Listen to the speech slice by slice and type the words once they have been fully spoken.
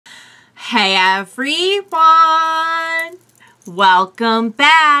Hey everyone! Welcome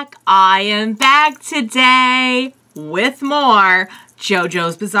back. I am back today with more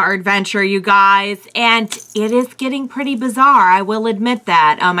JoJo's Bizarre Adventure, you guys. And it is getting pretty bizarre, I will admit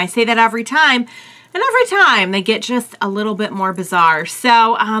that. I say that every time. And every time they get just a little bit more bizarre.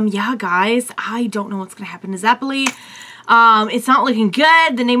 So, yeah, guys, I don't know what's going to happen to Zeppeli. It's not looking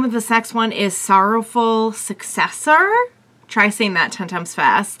good. The name of this next one is Sorrowful Successor. Try saying that 10 times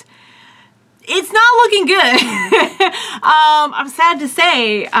fast. It's not looking good. I'm sad to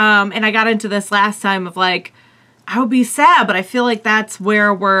say, and I got into this last time of like, I would be sad, but I feel like that's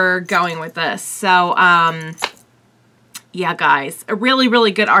where we're going with this. So, yeah, guys, a really,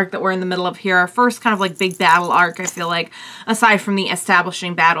 really good arc that we're in the middle of here. Our first kind of like big battle arc, I feel like, aside from the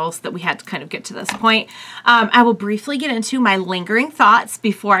establishing battles that we had to kind of get to this point. I will briefly get into my lingering thoughts.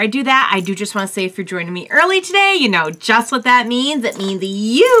 Before I do that, I do just want to say if you're joining me early today, you know just what that means. It means that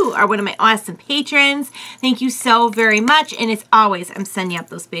you are one of my awesome patrons. Thank you so very much. And as always, I'm sending up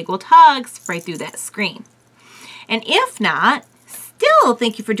those big old hugs right through that screen. And if not, still,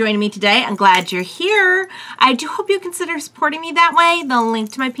 thank you for joining me today. I'm glad you're here. I do hope you consider supporting me that way. The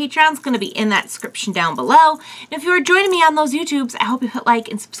link to my Patreon is going to be in that description down below. And if you are joining me on those YouTubes, I hope you hit like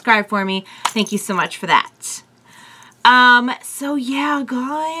and subscribe for me. Thank you so much for that. So yeah,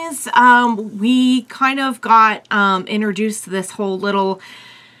 guys, we kind of got introduced to this whole little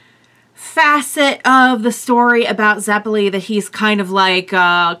facet of the story about Zeppeli, that he's kind of like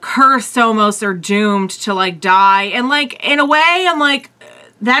cursed almost, or doomed to like die. And like in a way I'm like,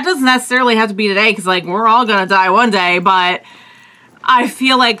 that doesn't necessarily have to be today, because like we're all gonna die one day, but I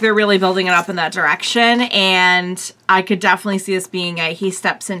feel like they're really building it up in that direction, and I could definitely see this being a he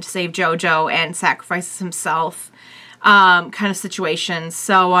steps in to save Jojo and sacrifices himself kind of situation.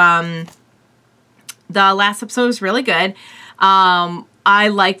 So the last episode was really good. I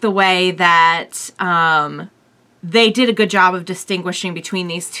like the way that they did a good job of distinguishing between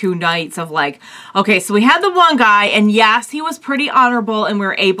these two knights of like, okay, so we had the one guy, and yes, he was pretty honorable, and we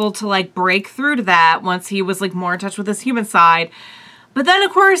were able to like break through to that once he was like more in touch with his human side. But then, of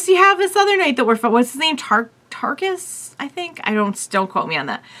course, you have this other knight that we're, what's his name? Tarkus, I think? Don't quote me on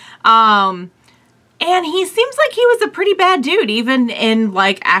that. And he seems like he was a pretty bad dude, even in,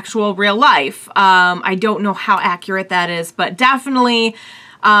 like, actual real life. I don't know how accurate that is, but definitely,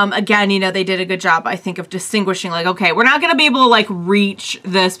 again, you know, they did a good job, I think, of distinguishing, like, okay, we're not going to be able to, like, reach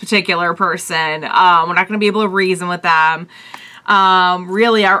this particular person. We're not going to be able to reason with them.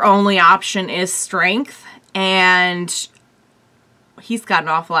 Really, our only option is strength, and he's got an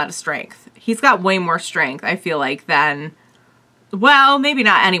awful lot of strength. He's got way more strength, I feel like, than, well, maybe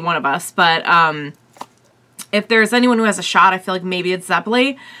not any one of us, but, if there's anyone who has a shot, I feel like maybe it's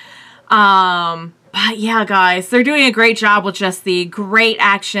Zeppeli. But yeah, guys, they're doing a great job with just the great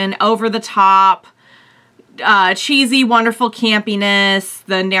action, over the top, cheesy, wonderful campiness,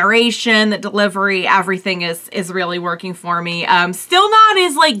 the narration, the delivery, everything is really working for me. Still not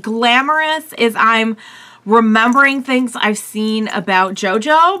as like glamorous as I'm remembering things I've seen about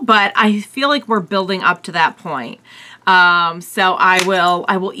JoJo, but I feel like we're building up to that point. So I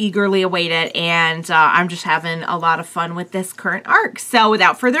will eagerly await it, and I'm just having a lot of fun with this current arc. So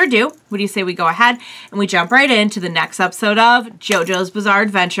without further ado, what do you say we go ahead and we jump right into the next episode of JoJo's Bizarre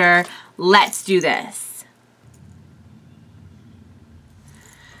Adventure? Let's do this.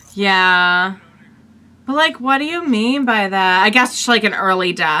 Yeah. But like, what do you mean by that? I guess just like an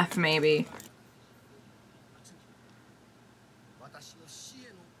early death, maybe.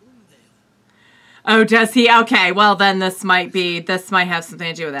 Oh, does he? Okay, well then this might have something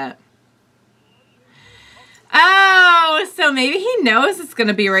to do with it. Oh, so maybe he knows it's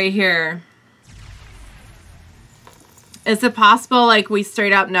gonna be right here. Is it possible, like, we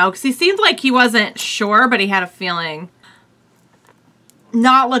straight up know? Because he seemed like he wasn't sure, but he had a feeling.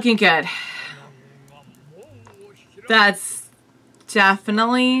 Not looking good. That's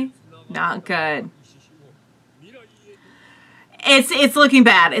definitely not good. It's looking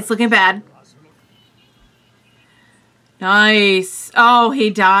bad. It's looking bad. Nice. Oh,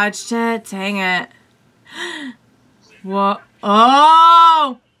 he dodged it. Dang it. What?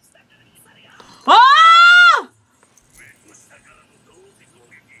 Oh! Oh!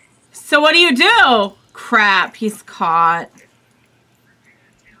 So what do you do? Crap, he's caught.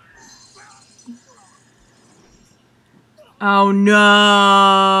 Oh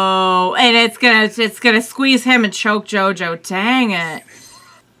no. And it's gonna squeeze him and choke Jojo. Dang it.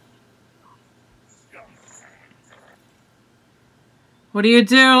 What do you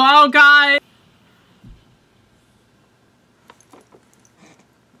do? Oh, God.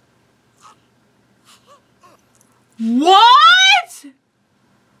 What?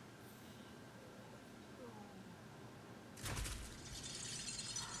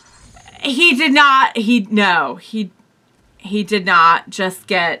 He did not, he did not just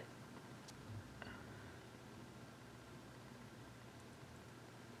get...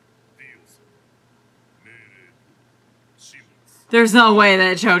 There's no way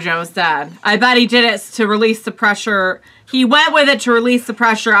that Jojo is dead. I bet he did it to release the pressure. He went with it to release the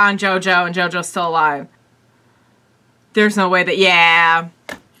pressure on Jojo, and Jojo's still alive. There's no way that, yeah.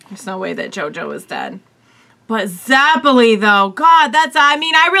 There's no way that Jojo is dead. But Zeppeli, though, God, that's, I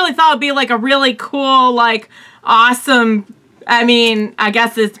mean, I really thought it'd be like a really cool, like, awesome, I mean, I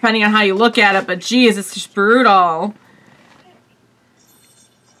guess it's depending on how you look at it, but geez, it's just brutal.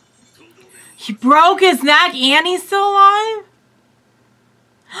 He broke his neck and he's still alive?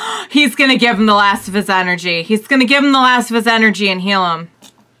 He's gonna give him the last of his energy. He's gonna give him the last of his energy and heal him.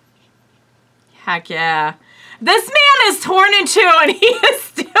 Heck yeah. This man is torn in two and he is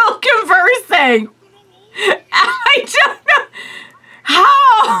still conversing. I don't know.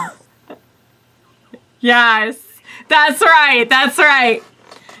 How? Yes. That's right. That's right.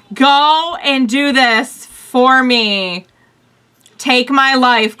 Go and do this for me. Take my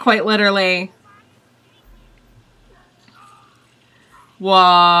life, quite literally.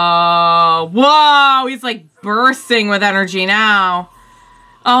 Whoa. Whoa. He's like bursting with energy now.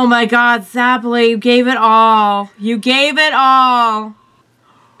 Oh my God, Zeppeli, you gave it all. You gave it all.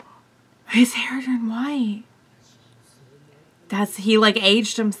 His hair turned white. That's, he like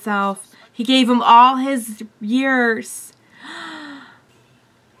aged himself. He gave him all his years.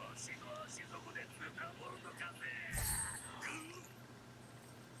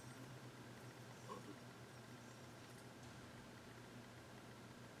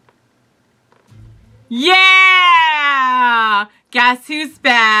 Yeah! Guess who's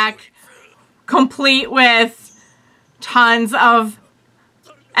back? Complete with tons of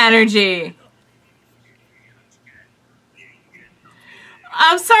energy.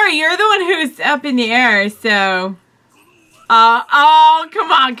 I'm sorry, you're the one who's up in the air, so... oh,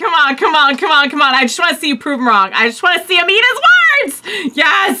 come on, come on, come on, come on, come on. I just want to see you prove him wrong. I just want to see him eat his words!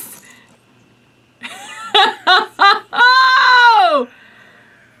 Yes!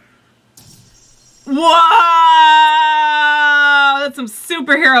 Whoa! That's some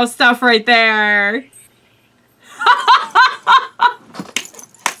superhero stuff right there.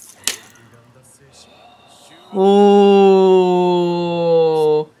 Oh.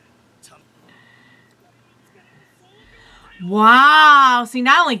 Wow. So he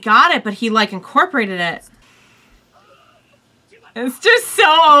not only got it, but he like incorporated it. It's just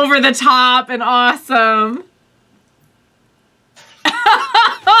so over the top and awesome.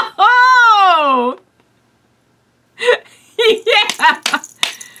 Oh! Yeah.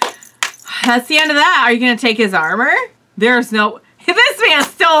 That's the end of that. Are you going to take his armor? There's no... This man's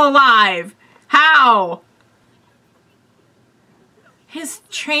still alive. How? His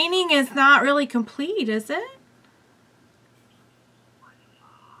training is not really complete, is it?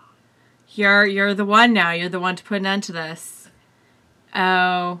 You're the one now. You're the one to put an end to this.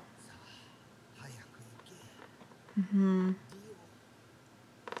 Oh. Mm-hmm.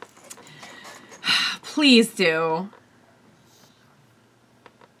 Please do.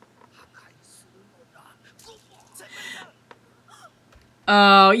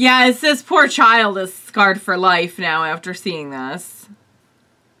 Oh, yeah, it's this poor child is scarred for life now after seeing this.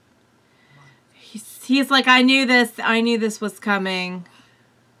 He's like, I knew this was coming.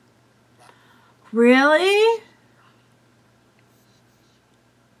 Really?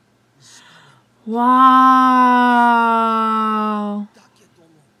 Wow.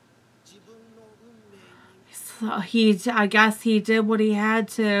 So I guess he did what he had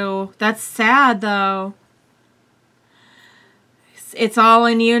to. That's sad, though. It's all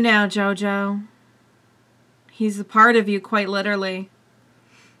in you now, Jojo. He's a part of you, quite literally.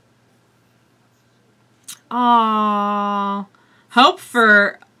 Aww. Hope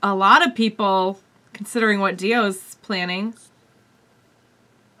for a lot of people, considering what Dio's planning.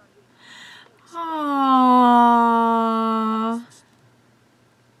 Aww.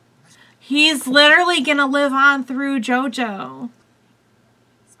 He's literally gonna live on through Jojo.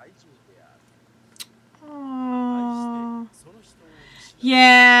 Aww.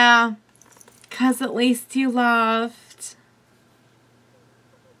 Yeah. 'Cause at least you loved.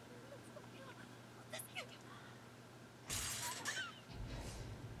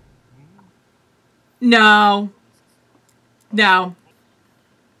 No. No.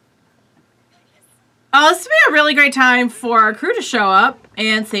 Oh, this would be a really great time for our crew to show up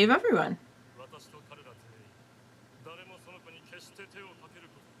and save everyone.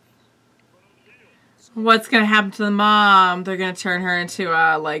 What's gonna happen to the mom? They're gonna turn her into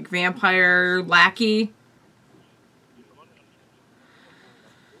a, like, vampire lackey.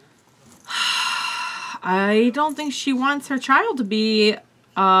 I don't think she wants her child to be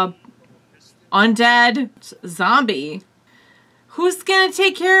a undead zombie. Who's gonna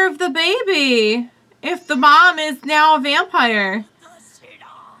take care of the baby if the mom is now a vampire?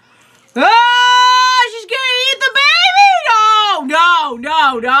 Ah! She's gonna eat the baby! No!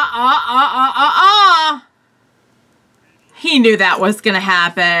 He knew that was gonna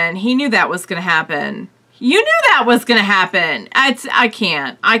happen. He knew that was gonna happen. You knew that was gonna happen. I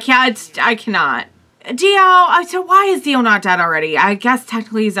cannot. Dio, so why is Dio not dead already? I guess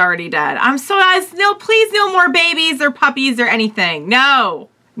technically he's already dead. I'm so nice. No, please no more babies or puppies or anything. No.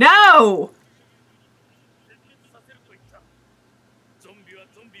 No!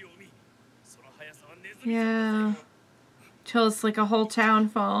 Yeah. Just like a whole town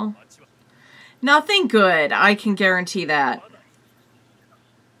full. Nothing good, I can guarantee that.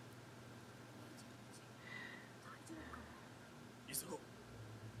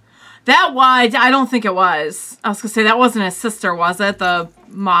 That was, I don't think it was. I was gonna say, that wasn't his sister, was it? The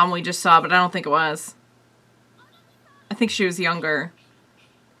mom we just saw, but I don't think it was. I think she was younger.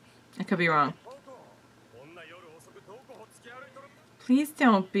 I could be wrong. Please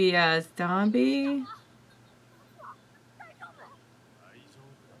don't be a zombie.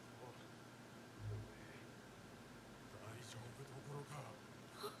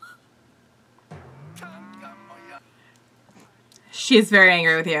 She's very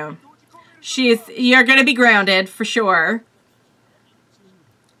angry with you. You're gonna be grounded for sure.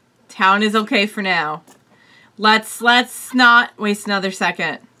 Town is okay for now. Let's not waste another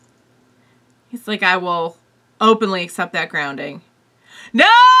second. He's like, I will openly accept that grounding. No!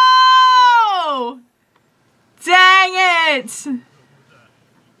 Dang it!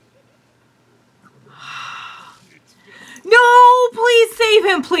 No, please save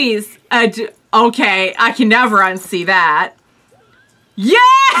him, please. Okay, I can never unsee that. Yeah!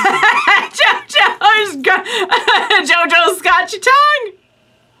 Jojo's got your tongue!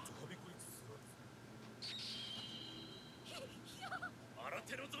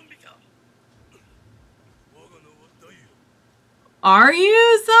 Are you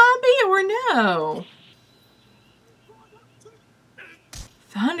a zombie or no?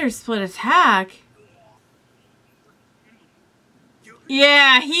 Thunder split attack?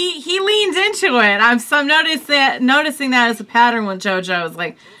 Yeah, he leans into it. I'm noticing that as a pattern with Jojo. It's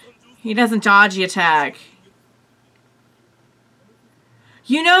like he doesn't dodge the attack.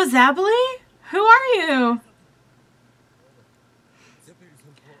 You know Zeppeli? Who are you?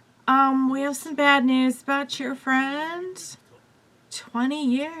 We have some bad news about your friend. 20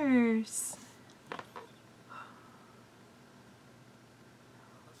 years.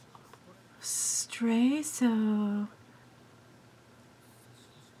 Stray so.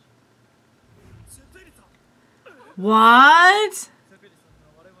 What?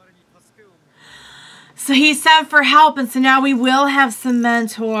 So he sent for help, and so now we will have some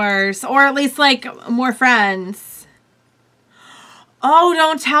mentors, or at least like more friends. Oh,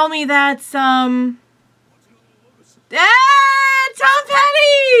 don't tell me that's Tom Petty!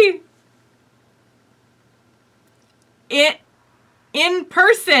 In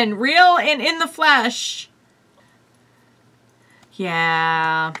person, real and in the flesh.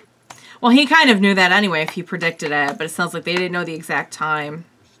 Yeah. Well, he kind of knew that anyway if he predicted it, but it sounds like they didn't know the exact time.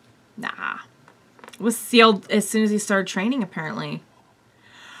 Nah. It was sealed as soon as he started training, apparently.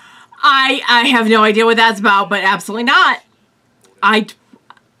 I have no idea what that's about, but absolutely not.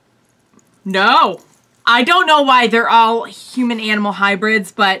 No. I don't know why they're all human-animal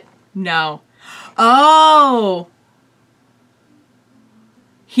hybrids, but no. Oh.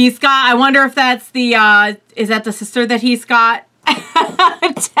 He's got, I wonder if that's the, is that the sister that he's got?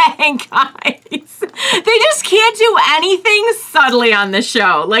 Dang, guys. They just can't do anything subtly on this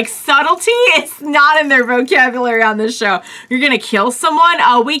show. Like, subtlety is not in their vocabulary on this show. You're gonna kill someone?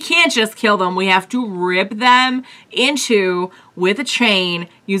 Oh, we can't just kill them. We have to rip them into with a chain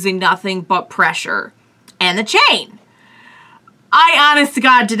using nothing but pressure. And the chain. I honest to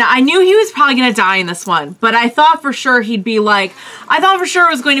God I knew he was probably going to die in this one, but I thought for sure he'd be like, I thought for sure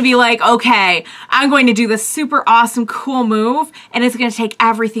it was going to be like, okay, I'm going to do this super awesome, cool move, and it's going to take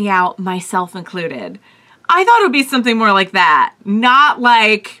everything out, myself included. I thought it would be something more like that, not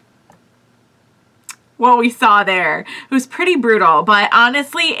like what we saw there. It was pretty brutal, but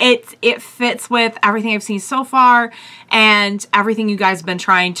honestly, it fits with everything I've seen so far, and everything you guys have been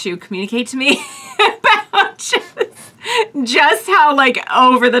trying to communicate to me about just how like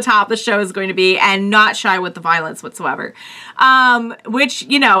over the top the show is going to be, and not shy with the violence whatsoever. Which,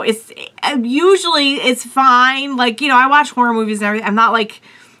 you know, is usually it's fine. Like, you know, I watch horror movies and everything. I'm not like,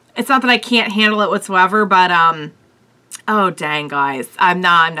 it's not that I can't handle it whatsoever, but Oh, dang, guys. I'm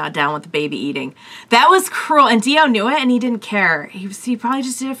not down with the baby eating. That was cruel. And Dio knew it, and he didn't care. He probably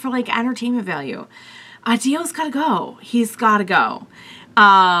just did it for, like, entertainment value. Dio's got to go. He's got to go.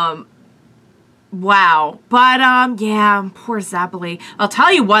 Wow. But, yeah, poor Zeppeli. I'll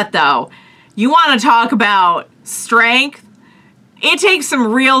tell you what, though. You want to talk about strength? It takes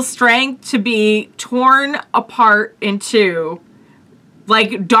some real strength to be torn apart in two.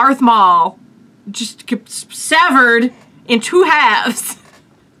 Like Darth Maul. Just severed in two halves.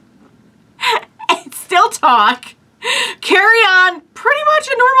 And still talk. Carry on pretty much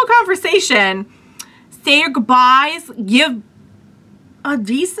a normal conversation. Say your goodbyes. Give a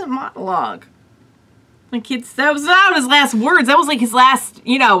decent monologue. Like that was not his last words. That was like his last,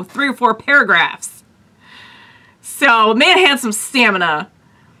 3 or 4 paragraphs. So, man had some stamina.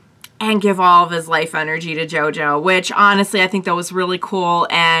 And give all of his life energy to Jojo. Which, honestly, I think that was really cool.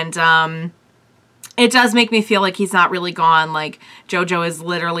 And, it does make me feel like he's not really gone. Like, Jojo is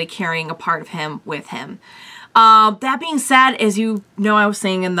literally carrying a part of him with him. That being said, as you know, I was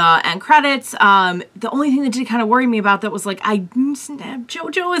saying in the end credits, the only thing that did kind of worry me about that was like,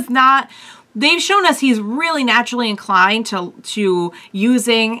 Jojo is not, they've shown us he's really naturally inclined to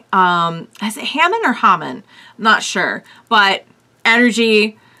using, is it Hammond or Hammond? I'm not sure, but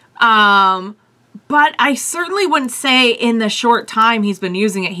energy, but I certainly wouldn't say in the short time he's been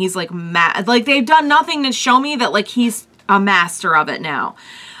using it, he's like mad. Like they've done nothing to show me that like he's a master of it now.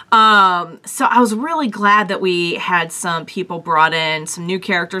 So I was really glad that we had some people brought in, some new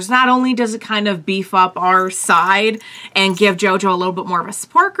characters. Not only does it kind of beef up our side and give Jojo a little bit more of a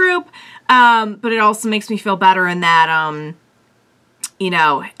support group, but it also makes me feel better in that,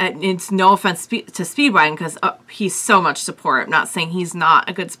 it's no offense to Speedwagon because he's so much support. I'm not saying he's not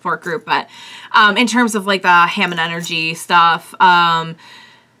a good support group, but in terms of like the Hammond energy stuff, what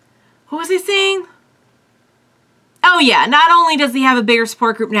was he saying? Oh yeah, not only does he have a bigger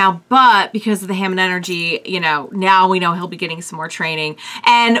support group now, but because of the Hammond energy, now we know he'll be getting some more training.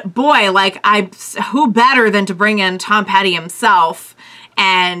 And boy, like who better than to bring in Tom Petty himself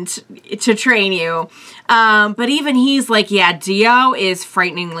and to train you. But even he's like, yeah, Dio is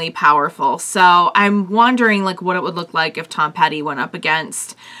frighteningly powerful. So I'm wondering like what it would look like if Tom Petty went up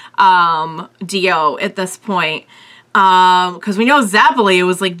against Dio at this point. Because we know Zeppeli, it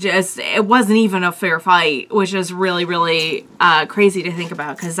was like it wasn't even a fair fight, which is really, really crazy to think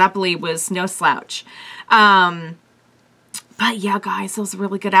about because Zeppeli was no slouch. But yeah, guys, it was a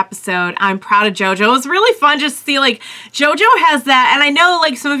really good episode. I'm proud of Jojo. It was really fun just to see like Jojo has that, and I know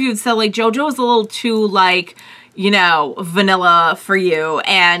like some of you would say like Jojo is a little too like, vanilla for you,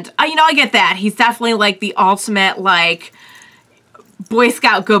 and I get that. He's definitely like the ultimate like Boy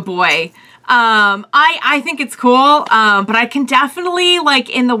Scout good boy. I think it's cool, but I can definitely, like,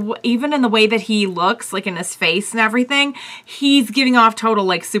 even in the way that he looks, like, in his face and everything, he's giving off total,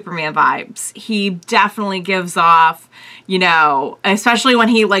 like, Superman vibes. He definitely gives off, especially when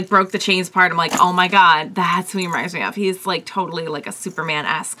he, like, broke the chains part, I'm like, oh my god, that's who he reminds me of. He's, like, totally, like, a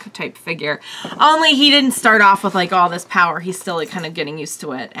Superman-esque type figure. Only he didn't start off with, like, all this power. He's still, like, kind of getting used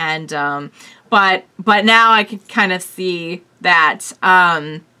to it. And, but now I can kind of see that,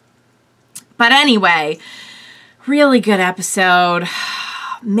 but anyway, really good episode.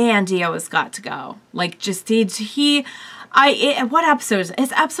 Man, Dio has got to go. Like, just what episode is it?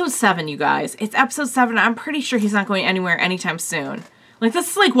 It's episode 7, you guys. It's episode 7. I'm pretty sure he's not going anywhere anytime soon. Like, this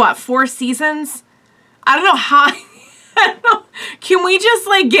is like, what, 4 seasons? I don't know how. I don't know. Can we just,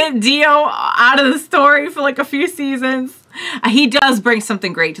 like, get Dio out of the story for, like, a few seasons? He does bring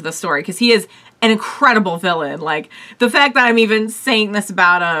something great to the story because he is an incredible villain. Like, the fact that I'm even saying this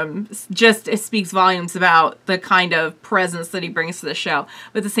about him it speaks volumes about the kind of presence that he brings to the show.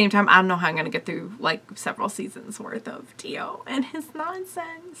 But at the same time, I don't know how I'm going to get through, like, several seasons worth of Dio and his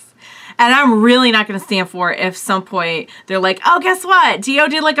nonsense. And I'm really not going to stand for it if some point they're like, oh, guess what? Dio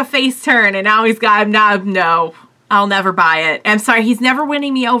did, like, a face turn, and now he's got, no. I'll never buy it. I'm sorry, he's never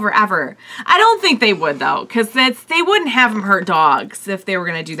winning me over, ever. I don't think they would, though, because they wouldn't have him hurt dogs if they were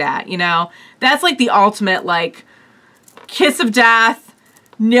going to do that, That's, like, the ultimate, like, kiss of death,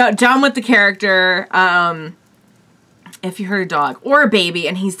 done with the character, if you hurt a dog, or a baby,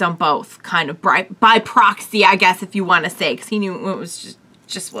 and he's done both, kind of, by proxy, I guess, if you want to say, because he knew it was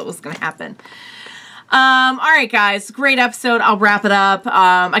just what was going to happen. Alright guys, great episode. I'll wrap it up.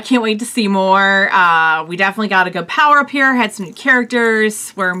 I can't wait to see more. We definitely got a good power up here, had some new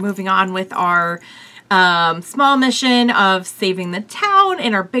characters. We're moving on with our small mission of saving the town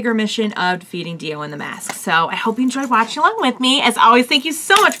and our bigger mission of defeating Dio and the Mask. So I hope you enjoyed watching along with me. As always, thank you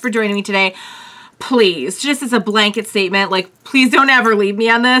so much for joining me today. please, just as a blanket statement, like, please don't ever leave me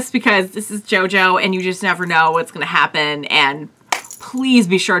on this, because this is JoJo and you just never know what's going to happen. And please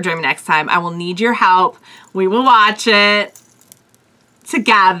be sure to join me next time. I will need your help. We will watch it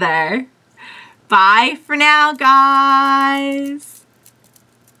together. Bye for now, guys.